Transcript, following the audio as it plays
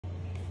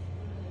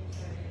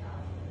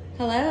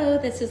Hello,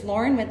 this is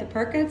Lauren with the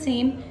Perko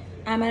team.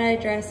 I'm at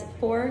address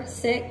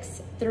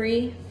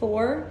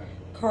 4634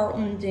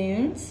 Carlton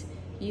Dunes,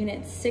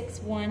 unit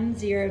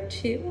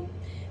 6102.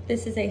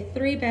 This is a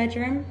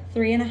 3-bedroom,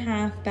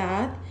 3.5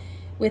 bath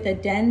with a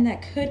den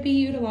that could be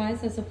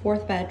utilized as a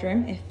 4th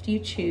bedroom if you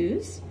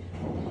choose.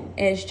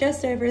 It is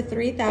just over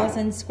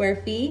 3,000 square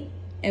feet.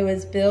 It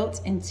was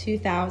built in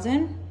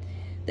 2000.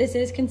 This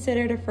is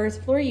considered a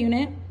first floor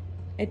unit.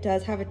 It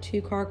does have a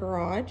 2-car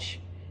garage.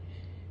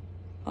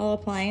 All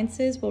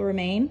appliances will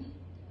remain.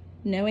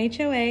 No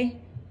HOA,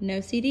 no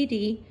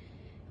CDD.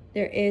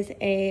 There is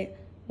a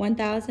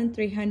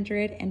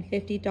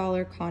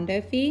 $1,350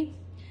 condo fee.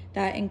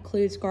 That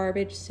includes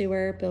garbage,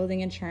 sewer,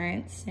 building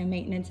insurance, and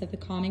maintenance of the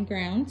common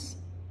grounds.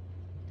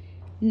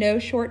 No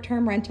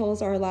short-term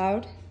rentals are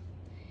allowed.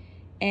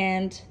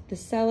 And the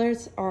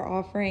sellers are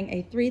offering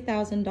a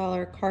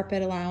 $3,000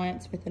 carpet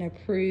allowance with an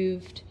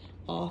approved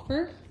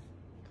offer.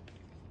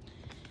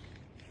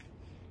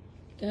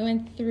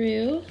 Going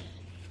through,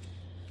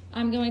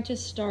 I'm going to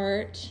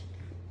start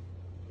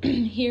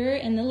here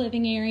in the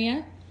living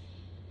area.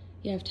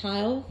 You have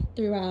tile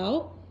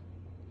throughout,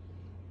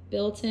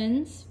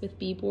 built-ins with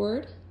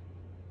beadboard,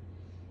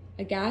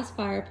 a gas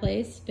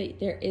fireplace, but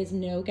there is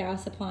no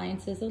gas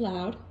appliances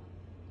allowed.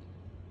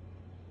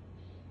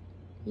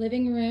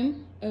 Living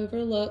room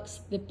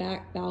overlooks the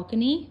back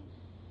balcony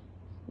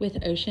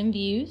with ocean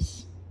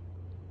views.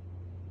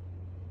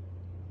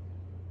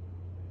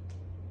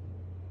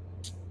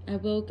 I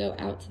will go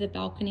out to the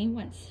balcony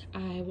once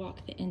I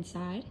walk the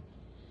inside.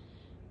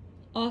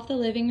 Off the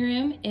living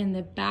room in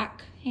the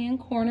back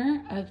hand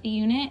corner of the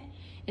unit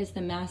is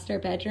the master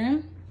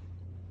bedroom.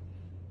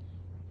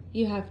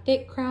 You have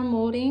thick crown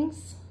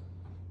moldings.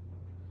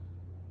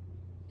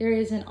 There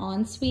is an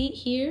ensuite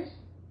here.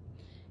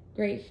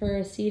 Great for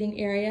a seating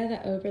area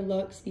that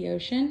overlooks the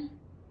ocean.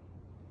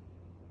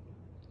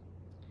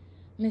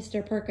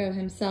 Mr. Perko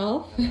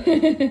himself.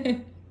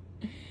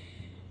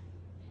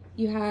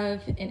 You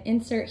have an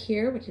insert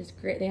here, which is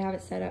great. They have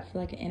it set up for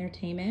like an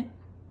entertainment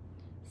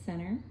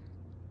center.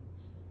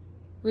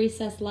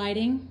 Recessed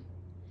lighting.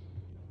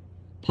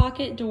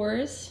 Pocket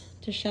doors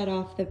to shut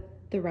off the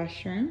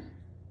restroom.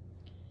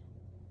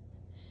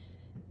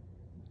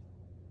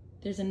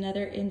 There's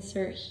another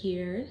insert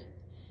here. It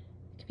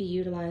could be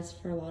utilized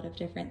for a lot of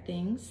different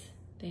things.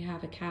 They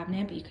have a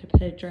cabinet, but you could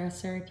put a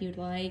dresser if you'd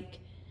like.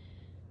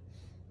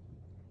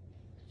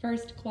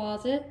 First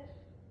closet.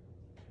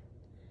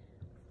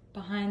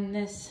 Behind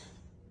this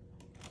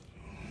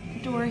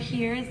door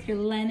here is your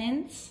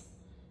linens.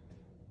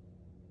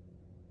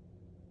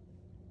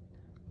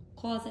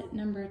 Closet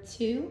number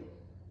 2.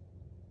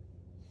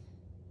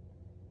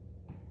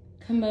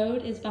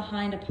 Commode is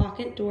behind a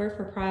pocket door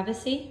for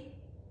privacy.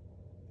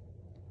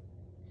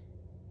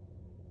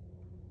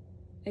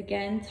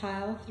 Again,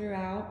 tile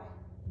throughout.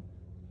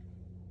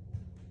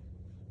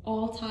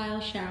 All tile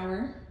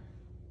shower.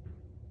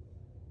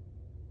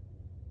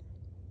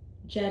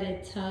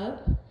 Jetted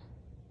tub.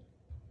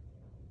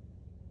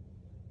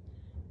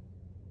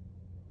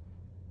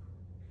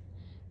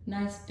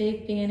 Nice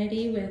big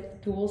vanity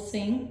with dual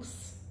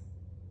sinks.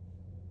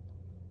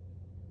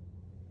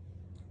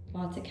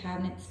 Lots of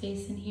cabinet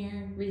space in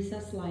here.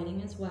 Recessed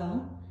lighting as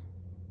well.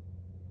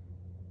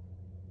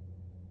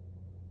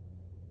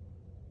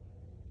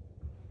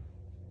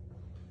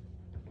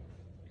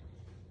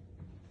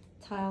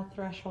 Tile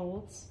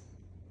thresholds.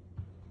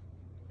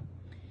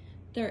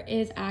 There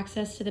is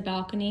access to the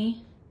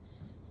balcony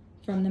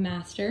from the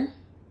master.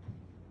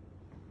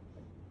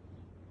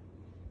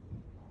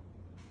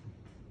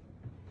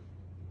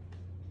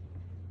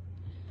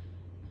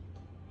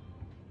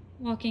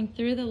 Walking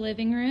through the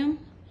living room,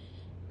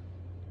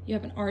 you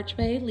have an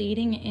archway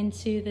leading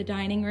into the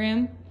dining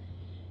room.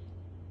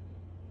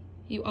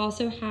 You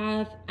also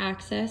have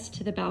access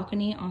to the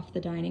balcony off the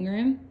dining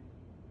room.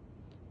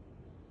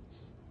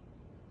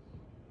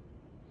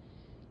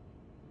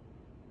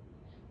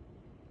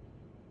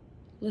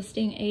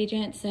 Listing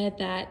agent said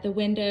that the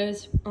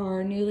windows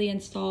are newly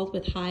installed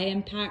with high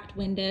impact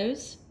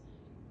windows.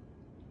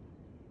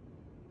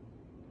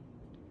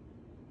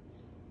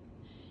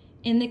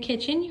 In the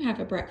kitchen, you have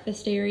a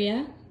breakfast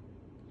area.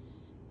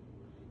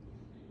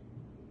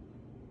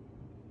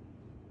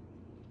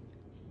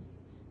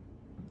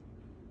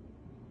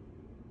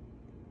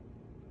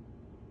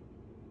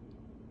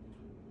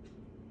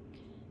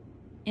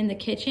 In the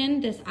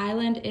kitchen, this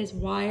island is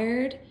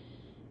wired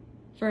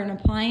for an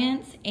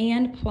appliance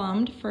and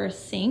plumbed for a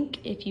sink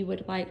if you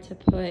would like to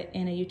put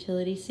in a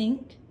utility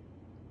sink.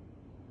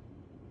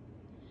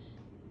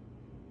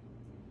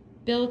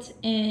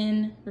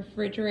 Built-in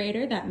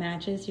refrigerator that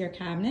matches your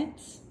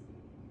cabinets.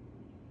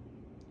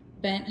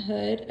 Vent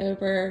hood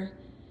over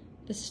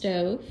the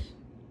stove.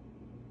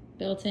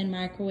 Built-in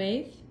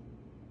microwave.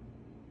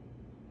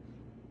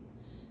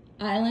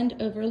 Island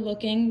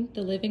overlooking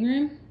the living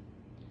room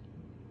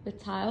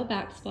with tile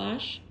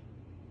backsplash.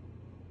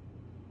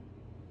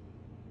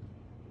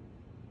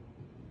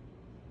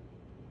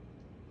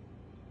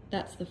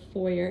 That's the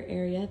foyer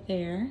area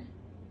there.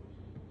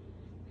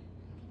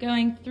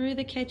 Going through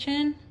the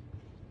kitchen,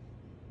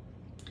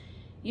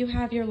 You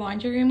have your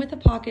laundry room with a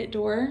pocket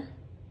door,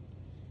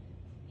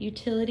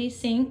 utility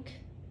sink,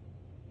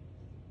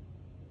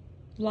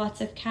 lots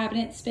of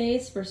cabinet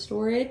space for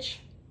storage.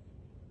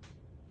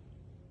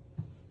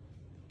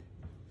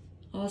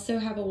 Also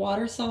have a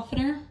water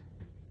softener.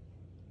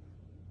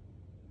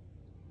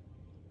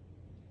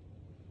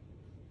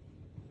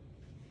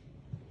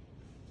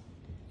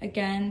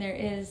 Again, there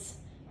is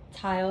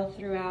tile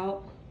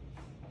throughout.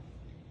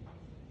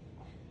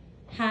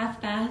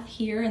 Half bath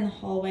here in the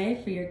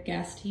hallway for your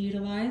guests to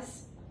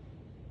utilize.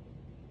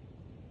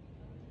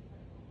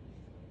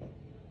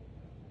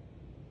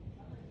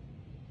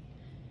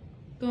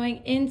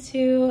 Going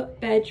into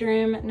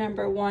bedroom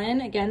number 1,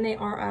 again, they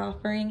are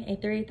offering a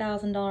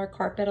 $3,000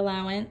 carpet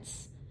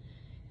allowance.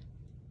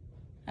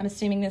 I'm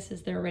assuming this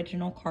is the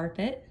original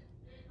carpet.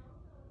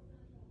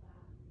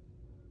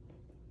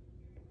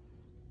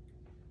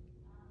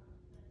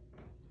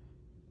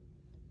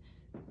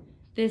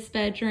 This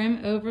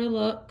bedroom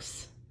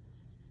overlooks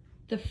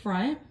the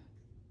front.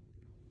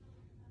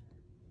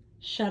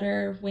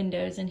 Shutter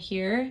windows in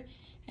here,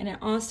 and it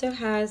also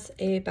has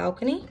a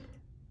balcony.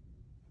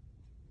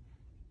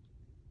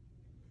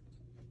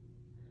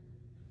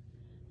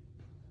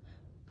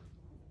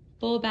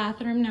 Full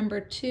bathroom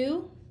number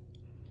 2,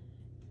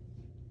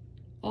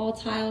 all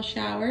tile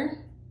shower,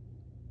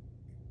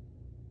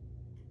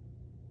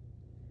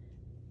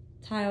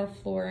 tile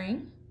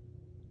flooring.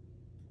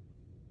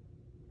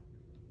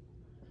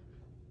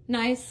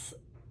 Nice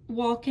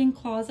walk-in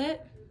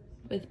closet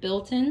with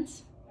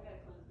built-ins.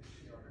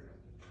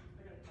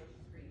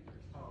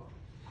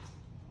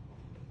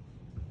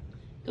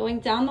 Going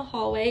down the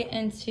hallway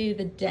into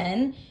the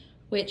den,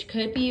 which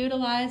could be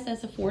utilized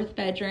as a 4th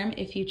bedroom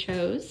if you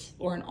chose,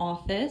 or an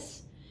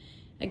office.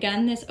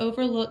 Again, this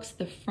overlooks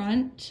the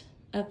front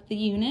of the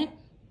unit.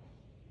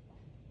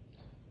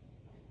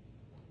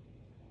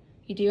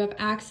 You do have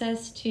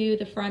access to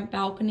the front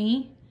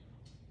balcony.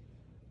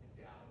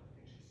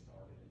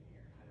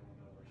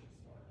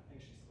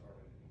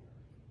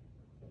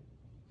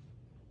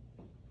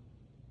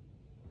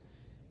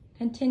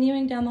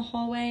 Continuing down the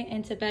hallway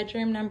into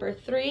bedroom number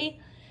 3,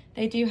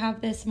 they do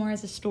have this more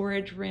as a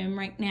storage room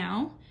right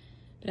now,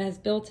 but it has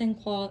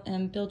built-ins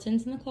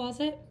in the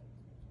closet.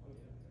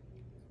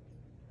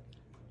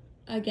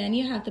 Again,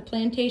 you have the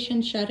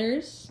plantation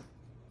shutters.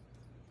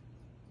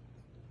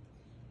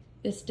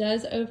 This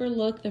does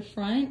overlook the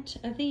front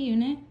of the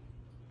unit.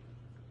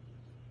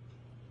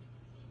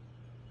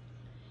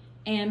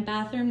 And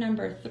bathroom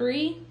number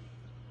 3,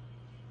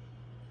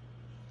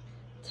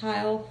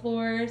 tile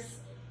floors.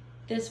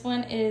 This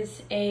one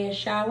is a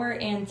shower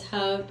and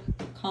tub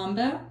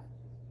combo.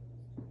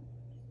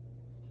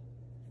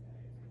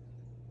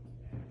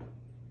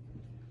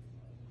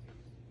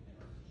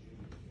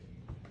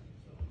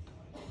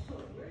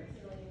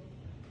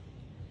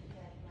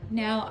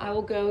 Now I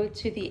will go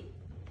to the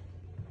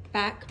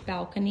back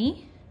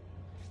balcony.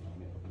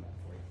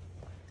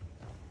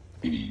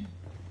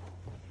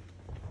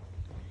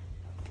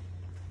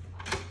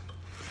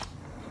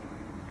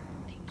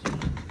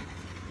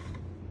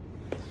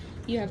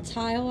 You have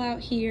tile out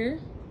here.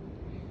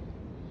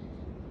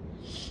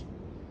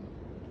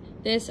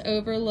 This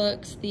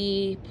overlooks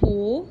the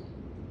pool.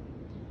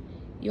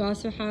 You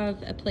also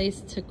have a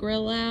place to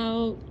grill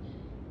out,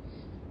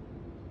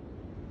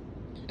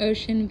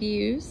 ocean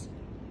views.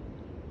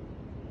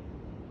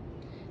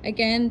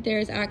 Again,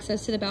 there's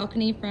access to the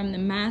balcony from the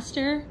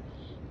master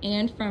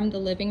and from the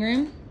living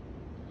room.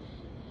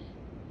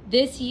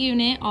 This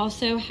unit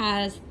also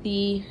has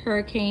the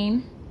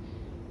hurricane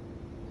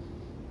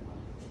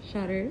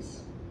shutters.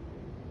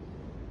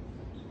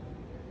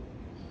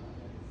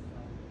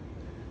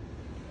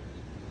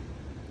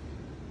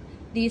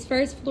 These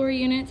first floor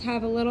units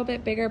have a little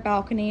bit bigger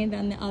balcony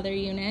than the other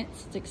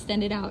units. It's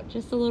extended out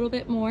just a little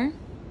bit more,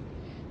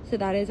 so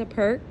that is a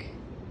perk.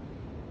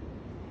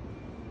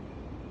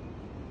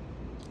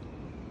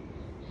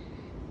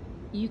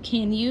 You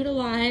can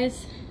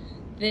utilize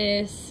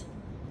this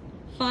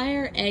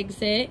fire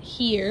exit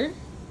here,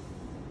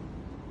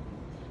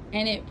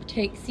 and it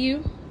takes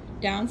you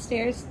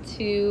downstairs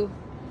to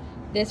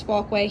this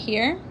walkway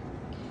here,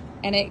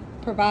 and it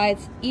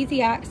provides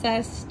easy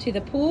access to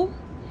the pool,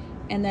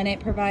 and then it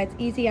provides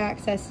easy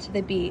access to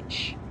the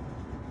beach.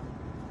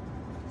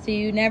 So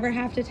you never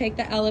have to take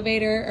the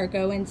elevator or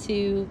go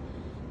into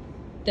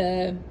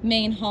the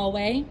main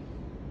hallway.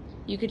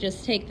 You could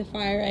just take the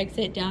fire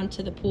exit down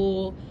to the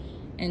pool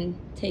and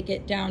take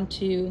it down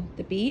to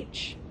the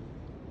beach.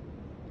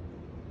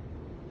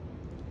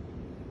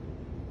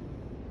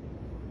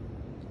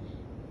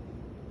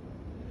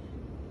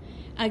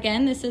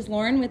 Again, this is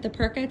Lauren with the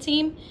Perco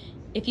team.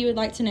 If you would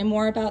like to know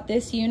more about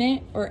this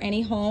unit or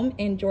any home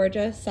in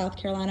Georgia, South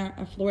Carolina,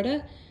 or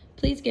Florida,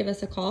 please give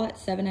us a call at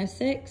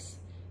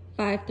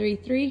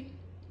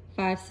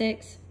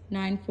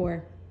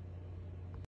 706-533-5694.